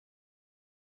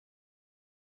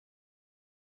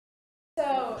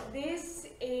this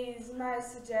is my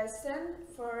suggestion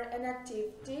for an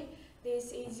activity.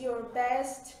 This is your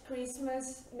best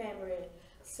Christmas memory.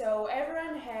 So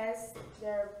everyone has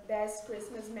their best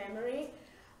Christmas memory.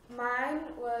 Mine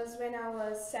was when I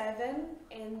was 7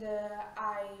 and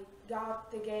I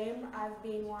got the game I've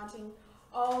been wanting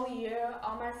all year.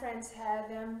 All my friends had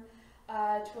them.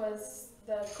 It was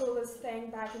the coolest thing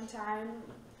back in time.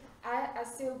 I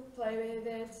still play with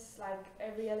it like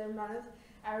every other month.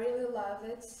 I really love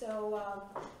it. So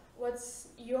what's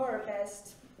your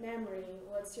best memory?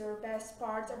 What's your best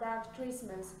part about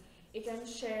Christmas? You can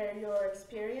share your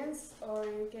experience or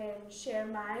you can share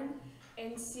mine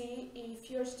and see if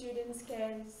your students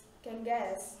can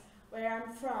guess where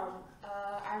I'm from.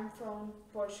 I'm from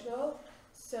Portugal,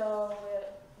 so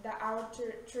our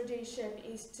tradition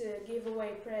is to give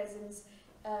away presents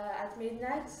at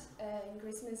midnight in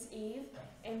Christmas Eve,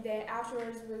 and then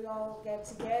afterwards we all get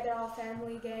together, all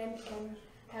family again, and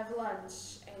have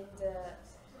lunch. And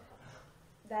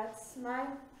that's my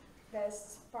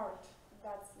best part.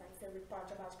 That's my favorite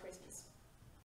part about Christmas.